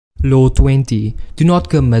Law 20. Do not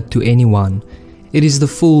commit to anyone. It is the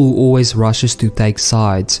fool who always rushes to take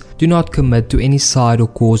sides. Do not commit to any side or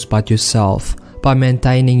cause but yourself. By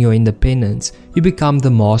maintaining your independence, you become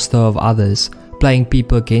the master of others, playing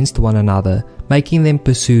people against one another, making them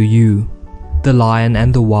pursue you. The Lion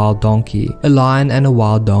and the Wild Donkey. A lion and a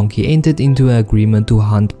wild donkey entered into an agreement to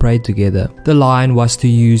hunt prey together. The lion was to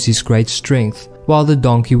use his great strength, while the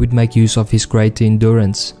donkey would make use of his greater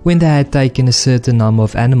endurance. When they had taken a certain number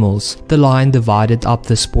of animals, the lion divided up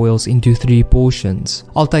the spoils into 3 portions.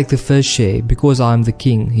 "I'll take the first share because I am the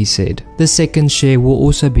king," he said. "The second share will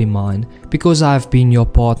also be mine because I have been your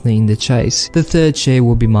partner in the chase. The third share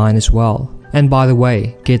will be mine as well. And by the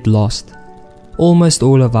way, get lost." Almost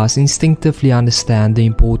all of us instinctively understand the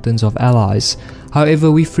importance of allies. However,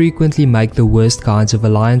 we frequently make the worst kinds of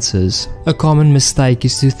alliances. A common mistake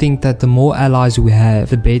is to think that the more allies we have,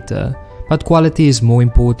 the better. But quality is more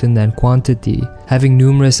important than quantity. Having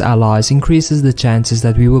numerous allies increases the chances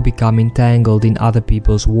that we will become entangled in other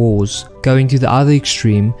people's wars. Going to the other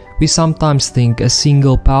extreme, we sometimes think a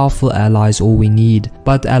single powerful ally is all we need,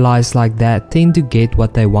 but allies like that tend to get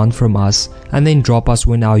what they want from us and then drop us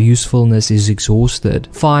when our usefulness is exhausted.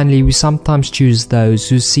 Finally, we sometimes choose those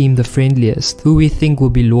who seem the friendliest, who we think will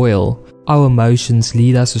be loyal. Our emotions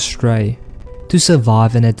lead us astray. To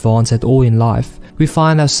survive and advance at all in life, we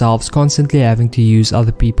find ourselves constantly having to use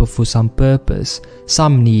other people for some purpose,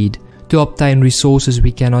 some need, to obtain resources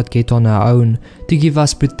we cannot get on our own, to give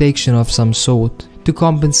us protection of some sort, to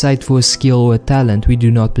compensate for a skill or a talent we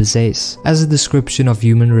do not possess. As a description of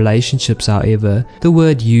human relationships, however, the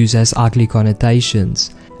word use has ugly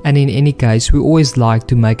connotations, and in any case we always like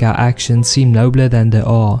to make our actions seem nobler than they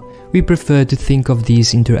are. We prefer to think of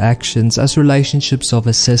these interactions as relationships of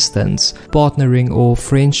assistance, partnering or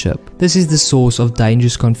friendship. This is the source of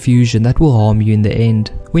dangerous confusion that will harm you in the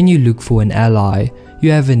end. When you look for an ally,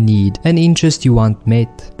 you have a need, an interest you want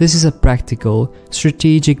met. This is a practical,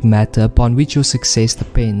 strategic matter upon which your success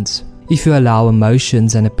depends. If you allow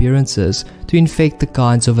emotions and appearances to infect the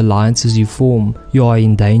kinds of alliances you form, you are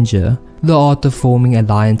in danger. The art of forming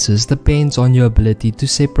alliances depends on your ability to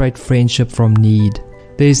separate friendship from need.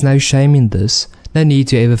 There is no shame in this, no need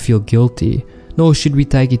to ever feel guilty, nor should we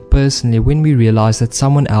take it personally when we realize that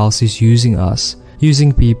someone else is using us.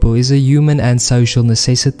 Using people is a human and social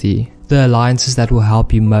necessity. The alliances that will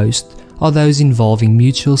help you most are those involving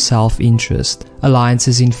mutual self-interest.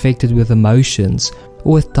 Alliances infected with emotions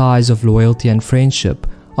or with ties of loyalty and friendship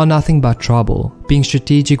are nothing but trouble. Being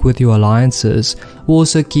strategic with your alliances will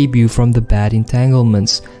also keep you from the bad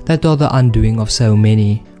entanglements that are the undoing of so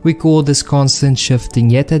many. We call this constant shifting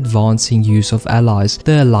yet advancing use of allies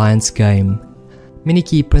the alliance game. Many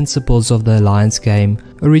key principles of the alliance game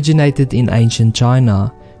originated in ancient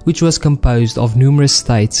China, which was composed of numerous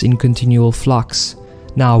states in continual flux,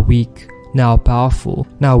 now weak, now powerful,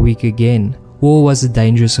 now weak again. War was a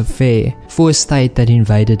dangerous affair, for a state that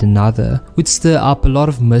invaded another would stir up a lot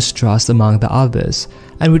of mistrust among the others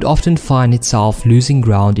and would often find itself losing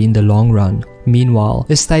ground in the long run. Meanwhile,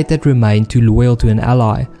 a state that remained too loyal to an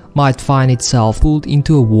ally might find itself pulled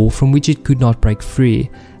into a war from which it could not break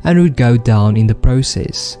free and would go down in the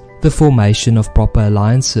process. The formation of proper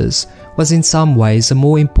alliances was in some ways a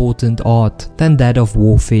more important art than that of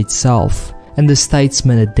warfare itself, and the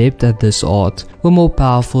statesmen adept at this art were more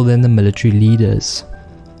powerful than the military leaders.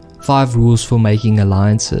 5 rules for making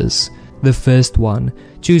alliances. The first one,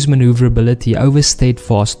 choose maneuverability over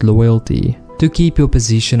steadfast loyalty. To keep your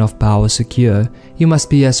position of power secure, you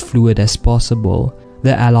must be as fluid as possible.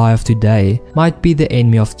 The ally of today might be the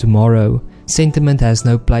enemy of tomorrow. Sentiment has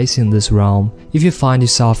no place in this realm. If you find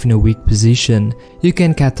yourself in a weak position, you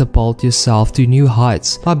can catapult yourself to new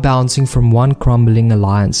heights by bouncing from one crumbling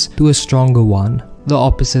alliance to a stronger one. The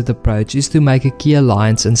opposite approach is to make a key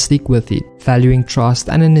alliance and stick with it, valuing trust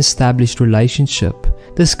and an established relationship.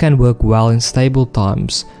 This can work well in stable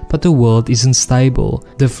times, but the world isn't stable.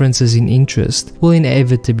 Differences in interest will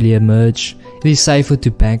inevitably emerge. It is safer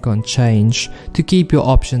to bank on change, to keep your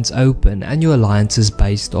options open and your alliances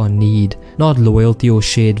based on need, not loyalty or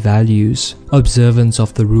shared values. Observance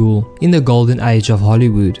of the rule. In the golden age of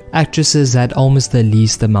Hollywood, actresses had almost the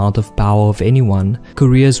least amount of power of anyone.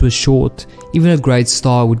 Careers were short. Even a great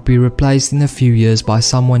star would be replaced in a few years by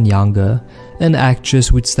someone younger. An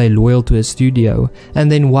actress would stay loyal to a studio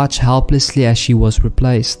and then watch helplessly as she was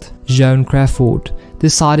replaced. Joan Crawford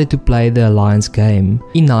decided to play the alliance game.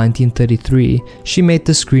 In 1933, she met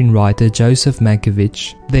the screenwriter Joseph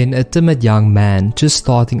Mankiewicz, then a timid young man just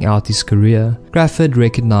starting out his career. Crawford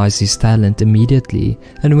recognized his talent immediately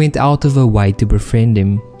and went out of her way to befriend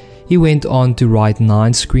him. He went on to write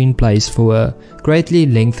 9 screenplays for her, greatly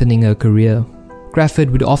lengthening her career. Crawford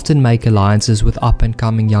would often make alliances with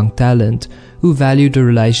up-and-coming young talent who valued a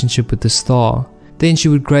relationship with the star. Then she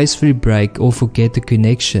would gracefully break or forget the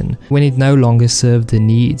connection when it no longer served her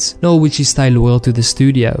needs, nor would she stay loyal to the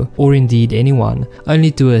studio, or indeed anyone,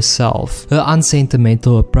 only to herself. Her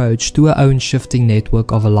unsentimental approach to her own shifting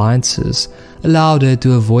network of alliances allowed her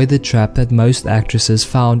to avoid the trap that most actresses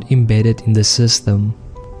found embedded in the system.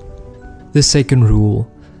 The second rule: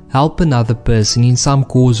 help another person in some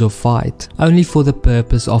cause or fight, only for the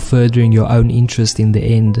purpose of furthering your own interest in the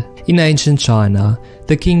end. In ancient China,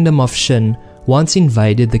 the kingdom of Qin once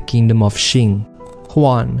invaded the kingdom of Qing.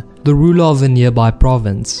 Huan, the ruler of a nearby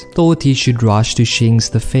province, thought he should rush to Qing's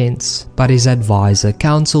defense, but his advisor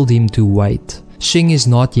counseled him to wait. Qing is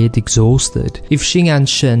not yet exhausted. If Qing and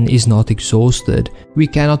Qin is not exhausted, we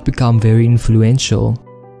cannot become very influential.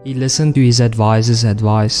 He listened to his advisor's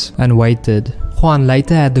advice and waited. Huan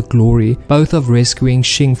later had the glory both of rescuing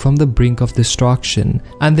Qing from the brink of destruction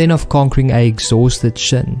and then of conquering an exhausted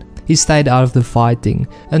Qin. He stayed out of the fighting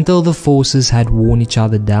until the forces had worn each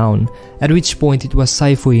other down, at which point it was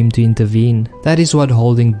safe for him to intervene. That is what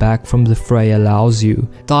holding back from the fray allows you: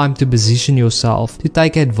 time to position yourself to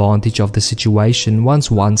take advantage of the situation once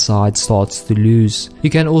one side starts to lose. You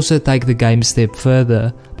can also take the game a step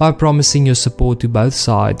further by promising your support to both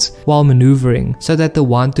sides while maneuvering so that the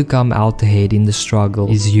one to come out ahead in the struggle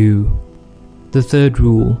is you. The third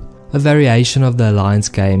rule, a variation of the alliance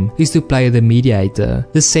game, is to play the mediator,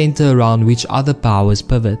 the center around which other powers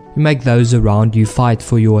pivot. You make those around you fight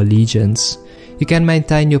for your allegiance. You can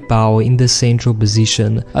maintain your power in this central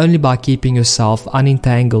position only by keeping yourself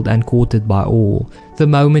unentangled and courted by all. The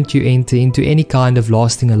moment you enter into any kind of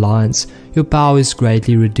lasting alliance, your power is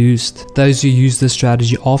greatly reduced. Those who use this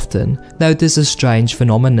strategy often notice a strange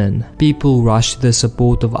phenomenon. People who rush to the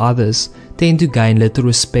support of others tend to gain little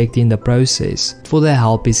respect in the process, for their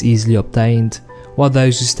help is easily obtained, while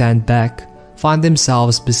those who stand back find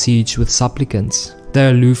themselves besieged with supplicants. Their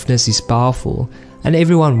aloofness is powerful, and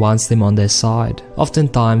everyone wants them on their side.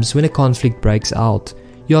 Oftentimes, when a conflict breaks out,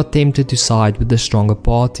 you are tempted to side with the stronger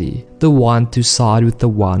party. The one to side with the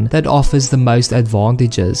one that offers the most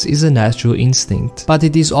advantages is a natural instinct, but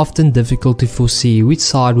it is often difficult to foresee which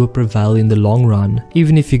side will prevail in the long run.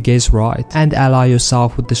 Even if you guess right and ally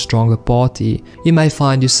yourself with the stronger party, you may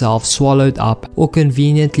find yourself swallowed up or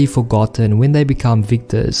conveniently forgotten when they become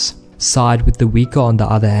victors. Side with the weaker on the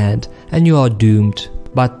other hand, and you are doomed.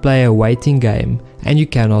 But play a waiting game and you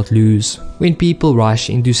cannot lose. When people rush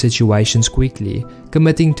into situations quickly,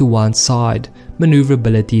 committing to one side,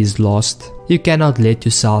 maneuverability is lost. You cannot let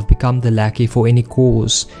yourself become the lackey for any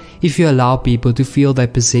cause. If you allow people to feel they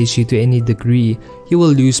possess you to any degree, you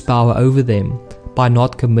will lose power over them. By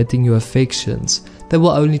not committing your affections, they will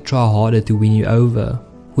only try harder to win you over.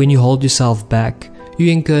 When you hold yourself back,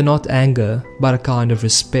 you incur not anger, but a kind of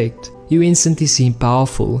respect. You instantly seem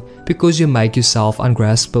powerful because you make yourself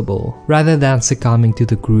ungraspable, rather than succumbing to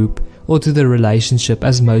the group or to the relationship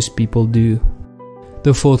as most people do.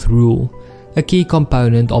 The fourth rule, a key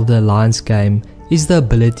component of the alliance game, is the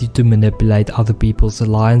ability to manipulate other people's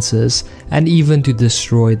alliances and even to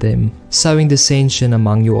destroy them, sowing dissension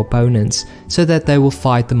among your opponents so that they will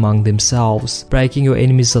fight among themselves. Breaking your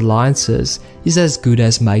enemy's alliances is as good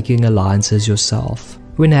as making alliances yourself.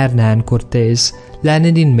 When Hernan Cortés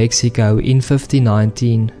landed in Mexico in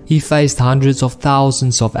 1519, he faced hundreds of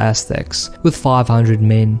thousands of Aztecs with 500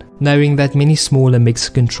 men. Knowing that many smaller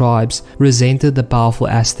Mexican tribes resented the powerful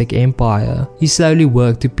Aztec Empire, he slowly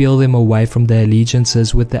worked to peel them away from their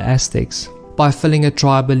allegiances with the Aztecs. By filling a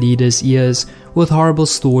tribal leader's ears with horrible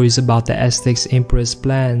stories about the Aztecs' emperor's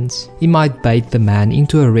plans, he might bait the man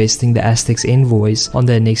into arresting the Aztecs' envoys on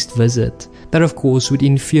their next visit. That of course would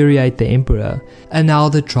infuriate the emperor, and now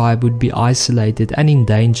the tribe would be isolated and in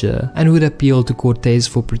danger and would appeal to Cortés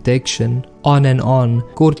for protection. On and on,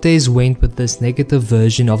 Cortés went with this negative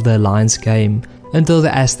version of the alliance game until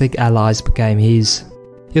the Aztec allies became his.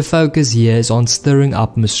 Your focus here is on stirring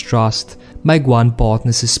up mistrust, make one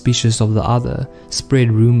partner suspicious of the other,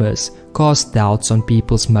 spread rumors, cast doubts on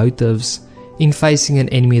people's motives. In facing an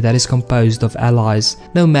enemy that is composed of allies,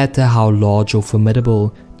 no matter how large or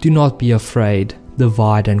formidable, do not be afraid.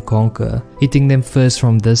 Divide and conquer, hitting them first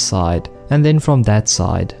from this side and then from that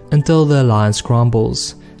side until the alliance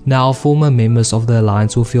crumbles. Now former members of the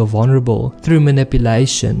alliance will feel vulnerable through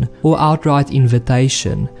manipulation or outright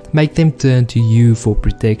invitation. Make them turn to you for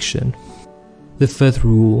protection. The fifth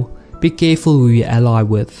rule, be careful who you ally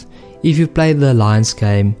with. If you play the alliance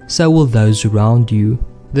game, so will those around you.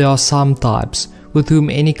 There are some types with whom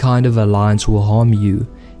any kind of alliance will harm you.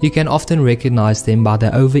 You can often recognize them by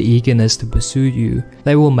their over-eagerness to pursue you.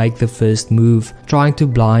 They will make the first move, trying to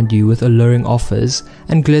blind you with alluring offers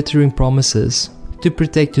and glittering promises. To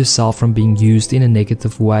protect yourself from being used in a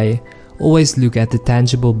negative way, always look at the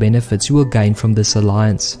tangible benefits you will gain from this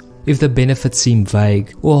alliance. If the benefits seem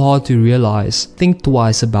vague or hard to realize, think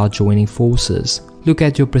twice about joining forces. Look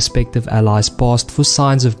at your prospective allies' past for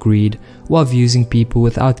signs of greed or of using people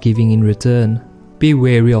without giving in return. Be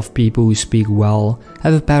wary of people who speak well,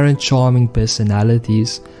 have apparent charming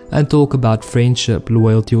personalities, and talk about friendship,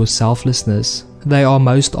 loyalty or selflessness. They are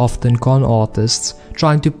most often con artists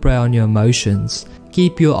trying to prey on your emotions.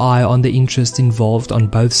 Keep your eye on the interest involved on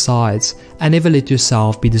both sides and never let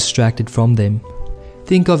yourself be distracted from them.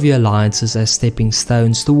 Think of your alliances as stepping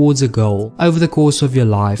stones towards a goal. Over the course of your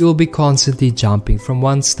life, you will be constantly jumping from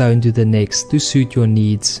one stone to the next to suit your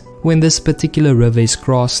needs. When this particular river is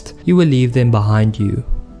crossed, you will leave them behind you.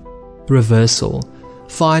 Reversal.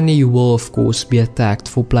 Finally, you will of course be attacked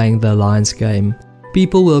for playing the alliance game.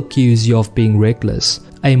 People will accuse you of being reckless,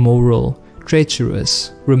 amoral,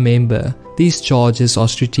 treacherous. Remember, these charges are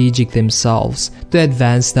strategic themselves to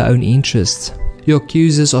advance their own interests. Your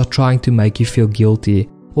accusers are trying to make you feel guilty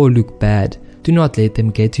or look bad. Do not let them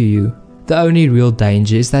get to you. The only real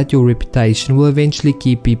danger is that your reputation will eventually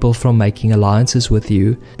keep people from making alliances with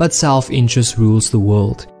you, but self-interest rules the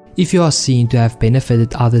world. If you are seen to have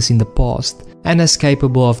benefited others in the past and as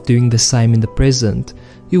capable of doing the same in the present,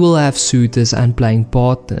 you will have suitors and playing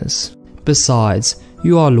partners. Besides,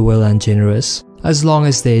 you are loyal and generous, as long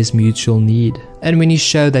as there is mutual need. And when you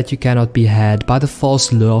show that you cannot be had by the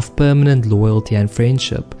false lure of permanent loyalty and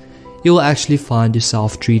friendship, you will actually find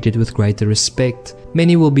yourself treated with greater respect.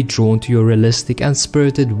 Many will be drawn to your realistic and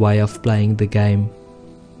spirited way of playing the game.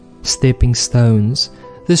 Stepping stones.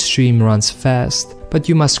 The stream runs fast, but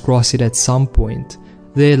you must cross it at some point.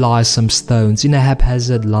 There lie some stones in a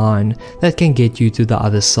haphazard line that can get you to the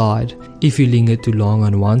other side. If you linger too long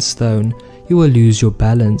on one stone, you will lose your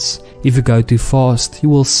balance. If you go too fast, you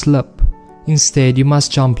will slip. Instead, you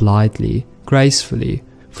must jump lightly, gracefully,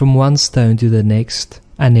 from one stone to the next,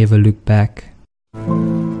 and never look back.